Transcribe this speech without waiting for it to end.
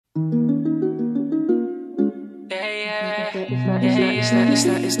It's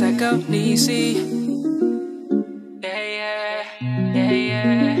that girl, Niecy.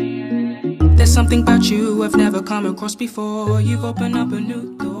 There's something about you I've never come across before. You've opened up a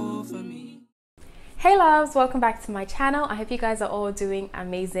new door for me. Hey loves, welcome back to my channel. I hope you guys are all doing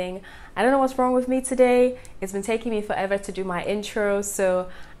amazing. I don't know what's wrong with me today. It's been taking me forever to do my intro, so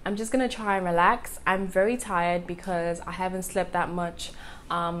I'm just gonna try and relax. I'm very tired because I haven't slept that much.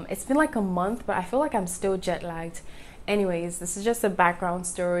 It's been like a month, but I feel like I'm still jet lagged. Anyways, this is just a background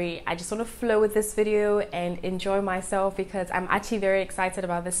story. I just want to flow with this video and enjoy myself because I'm actually very excited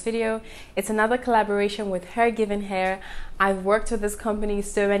about this video. It's another collaboration with HergivenHair. I've worked with this company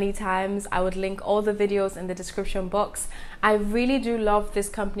so many times. I would link all the videos in the description box. I really do love this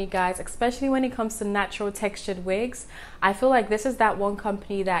company, guys, especially when it comes to natural textured wigs. I feel like this is that one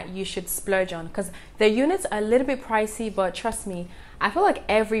company that you should splurge on because their units are a little bit pricey, but trust me, I feel like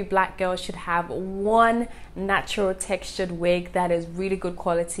every black girl should have one natural textured wig that is really good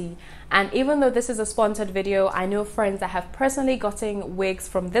quality. And even though this is a sponsored video, I know friends that have personally gotten wigs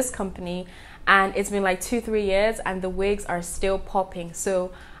from this company and it's been like 2-3 years and the wigs are still popping.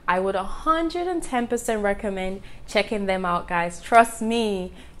 So I would 110% recommend checking them out, guys. Trust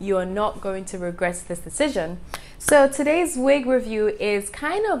me, you are not going to regret this decision. So today's wig review is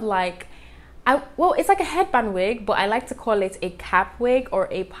kind of like, well, it's like a headband wig, but I like to call it a cap wig or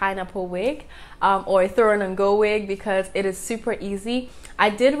a pineapple wig or a throw on and go wig because it is super easy.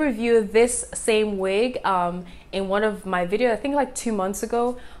 I did review this same wig in one of my videos, I think like 2 months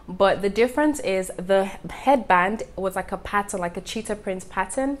ago, but the difference is the headband was like a pattern, like a cheetah print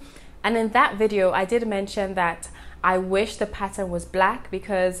pattern. And in that video, I did mention that I wish the pattern was black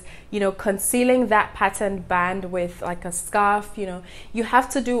because, you know, concealing that pattern band with like a scarf, you know, you have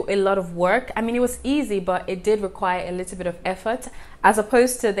to do a lot of work. I mean, it was easy, but it did require a little bit of effort as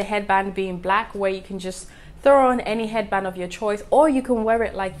opposed to the headband being black where you can just throw on any headband of your choice or you can wear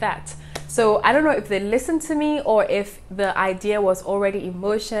it like that. So I don't know if they listened to me or if the idea was already in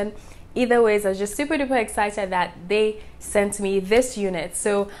motion. Either ways, I was just super duper excited that they sent me this unit.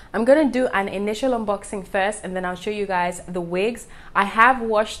 So I'm gonna do an initial unboxing first and then I'll show you guys the wigs. I have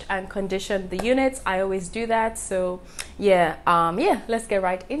washed and conditioned the units. I always do that. So yeah, let's get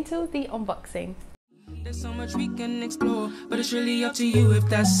right into the unboxing. There's so much we can explore, but it's really up to you if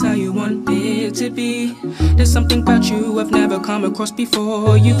that's how you want it to be. There's something about you I've never come across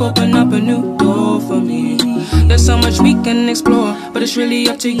before. You've opened up a new door for me. There's so much we can explore, but it's really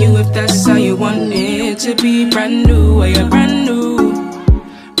up to you if that's how you want it to be. Brand new, yeah, brand new.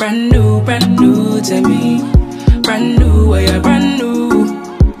 Brand new, brand new to me. Brand new, yeah, brand new.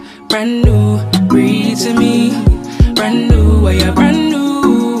 Brand new, breathe to me. Brand new, yeah, brand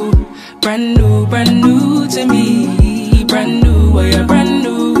new. Brand new to me. Brand new, yeah, brand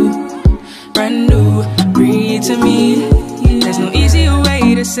new. Brand new, breathe to me. There's no easier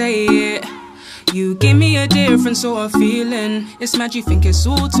way to say it. You give me a different sort of feeling. It's mad you think it's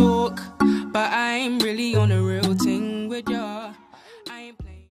all talk, but I'm really on a real thing with ya.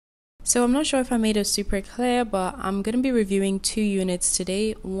 So I'm not sure if I made it super clear, but I'm going to be reviewing 2 units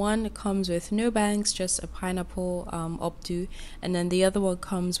today. One comes with no bangs, just a pineapple updo, and then the other one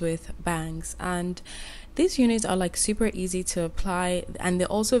comes with bangs. And these units are like super easy to apply and they're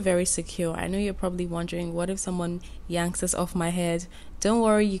also very secure. I know you're probably wondering, what if someone yanks this off my head? Don't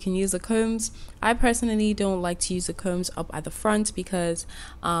worry, you can use the combs. I personally don't like to use the combs up at the front because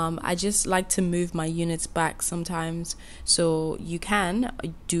I just like to move my units back sometimes. So you can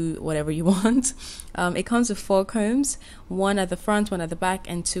do whatever you want. It comes with 4 combs, 1 at the front, 1 at the back,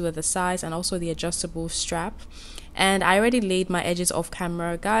 and 2 at the sides, and also the adjustable strap. And I already laid my edges off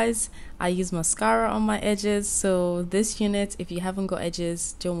camera, guys. I use mascara on my edges, so this unit, if you haven't got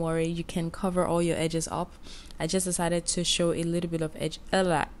edges, don't worry, you can cover all your edges up. I just decided to show a little bit of edges.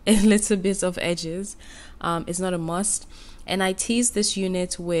 It's not a must. And I teased this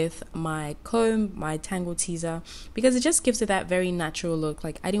unit with my comb, my tangle teaser, because it just gives it that very natural look.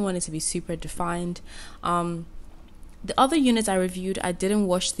 Like, I didn't want it to be super defined. The other units I reviewed, I didn't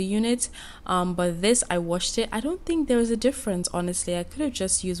wash the unit, but this I washed it. I don't think there was a difference, honestly. I could have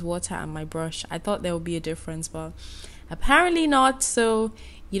just used water and my brush. I thought there would be a difference, but apparently not. So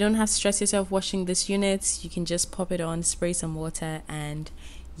you don't have to stress yourself washing this unit. You can just pop it on, spray some water, and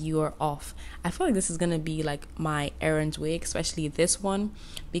you're off. I feel like this is gonna be like my errand wig, especially this one,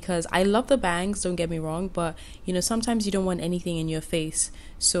 because I love the bangs, don't get me wrong, but you know, sometimes you don't want anything in your face.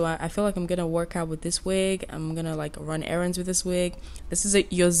 So I feel like I'm gonna work out with this wig. I'm gonna like run errands with this wig. This is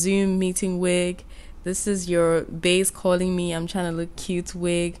your Zoom meeting wig. This is your baes calling me, I'm trying to look cute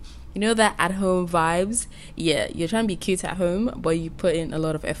wig. You know, that at home vibes? Yeah, you're trying to be cute at home, but you put in a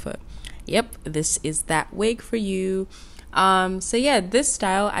lot of effort. Yep, this is that wig for you. So yeah, this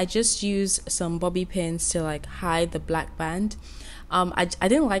style I just used some bobby pins to like hide the black band. I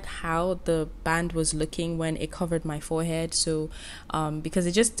didn't like how the band was looking when it covered my forehead, so because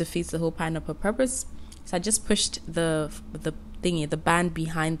it just defeats the whole pineapple purpose. So I just pushed the band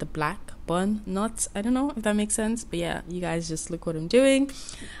behind the black bun knot. I don't know if that makes sense, but yeah, you guys just look what I'm doing.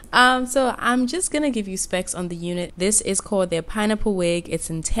 So I'm just gonna give you specs on the unit. This is called their pineapple wig. It's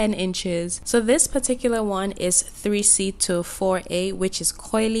in 10 inches. So this particular one is 3C to 4A, which is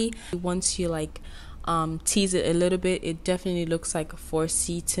coily. Once you like tease it a little bit, it definitely looks like a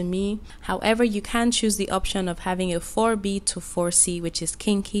 4C to me. However, you can choose the option of having a 4B to 4C, which is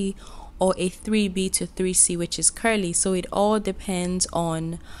kinky, or a 3B to 3C, which is curly. So it all depends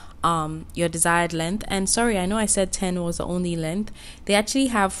on your desired length. And sorry, I know I said 10 was the only length. They actually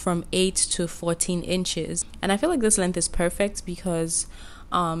have from 8 to 14 inches, and I feel like this length is perfect because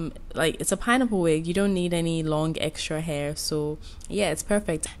like it's a pineapple wig, you don't need any long extra hair, so yeah, it's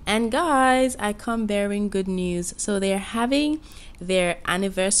perfect. And guys, I come bearing good news. So they're having their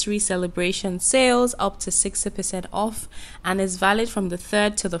anniversary celebration sales up to 60% off, and is valid from the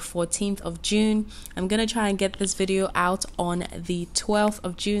 3rd to the 14th of June. I'm gonna try and get this video out on the 12th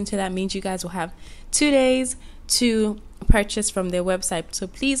of June, so that means you guys will have 2 days to purchase from their website. So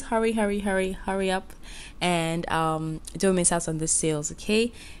please hurry up and don't miss out on the sales.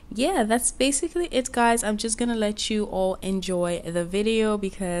 Okay, yeah, that's basically it, guys. I'm just gonna let you all enjoy the video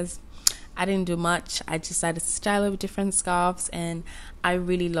because I didn't do much. I just decided to style it with different scarves, and I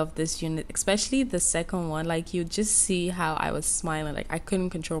really love this unit, especially the second one. Like, you just see how I was smiling, like I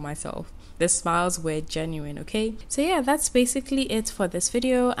couldn't control myself. The smiles were genuine. Okay, so yeah, that's basically it for this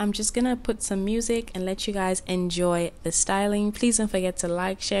video. I'm just gonna put some music and let you guys enjoy the styling. Please don't forget to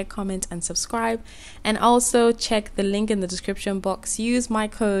like, share, comment, and subscribe, and also check the link in the description box. Use my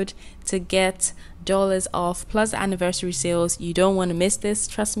code to get $1 off plus the anniversary sales. You don't want to miss this.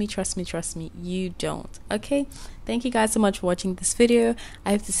 Trust me, you don't. Okay, thank you guys so much for watching this video.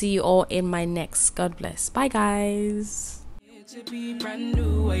 I hope to see you all in my next. God bless. Bye, guys. To be brand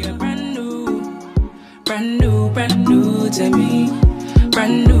new, yeah, brand new to me.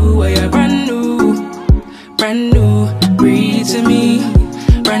 Brand new, yeah, brand new, breathe to me.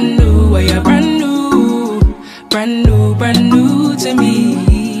 Brand new, yeah, brand new to me.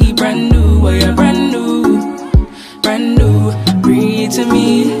 Brand new, yeah, brand new, breathe to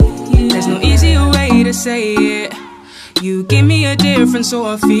me. There's no easier way to say it. You give me a different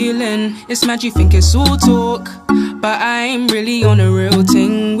sort of feeling. It's mad you think it's all talk, but I'm really on a real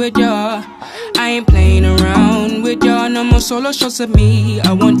thing with ya. I ain't playing around with ya. No more solo shots of me.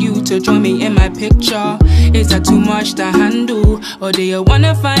 I want you to join me in my picture. Is that too much to handle, or do you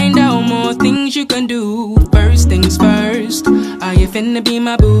wanna find out more things you can do? First things first, are you finna be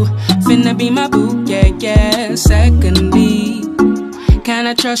my boo? Finna be my boo, yeah, yeah. Secondly, can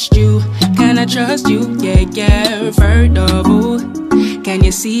I trust you? Can I trust you? Yeah, yeah. Third of all, can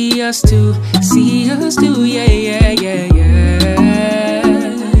you see us too? See us too? Yeah, yeah, yeah, yeah.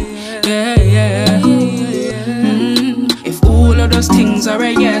 Yeah, yeah. If all of those things are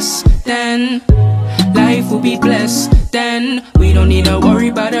a yes, then life will be blessed. Then we don't need to worry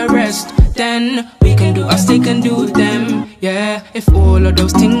about the rest. Then we can do us, they can do them. Yeah, if all of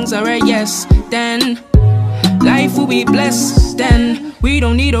those things are a yes, then life will be blessed. Then we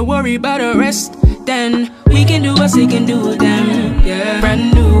don't need to worry about the rest. Then we can do us, they can do them. Yeah,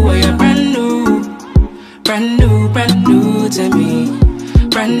 brand new, yeah, brand new to me.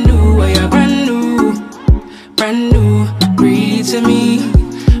 Brand new, yeah, brand new, breathe to me.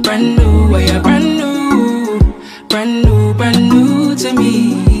 Brand new, yeah, brand new to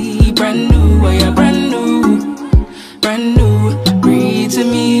me. Brand new, yeah, brand new, breathe to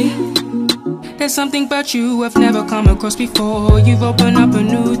me. There's something about you I've never come across before. You've opened up a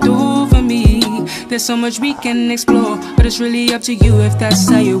new door for me. There's so much we can explore, but it's really up to you if that's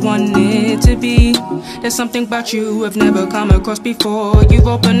how you want it to be. There's something about you I've never come across before. You've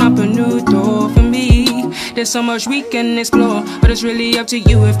opened up a new door for me. There's so much we can explore, but it's really up to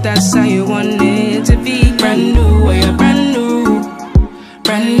you if that's how you want it to be. Brand new, yeah, brand new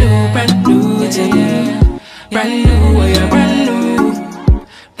to me. Brand new, yeah, brand new,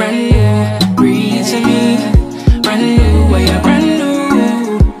 breathe to me. Brand new, yeah, brand new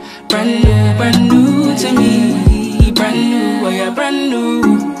to me. Brand new, yeah, brand new,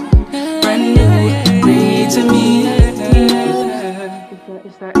 breathe to me.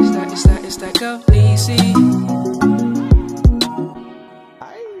 It's that girl, see.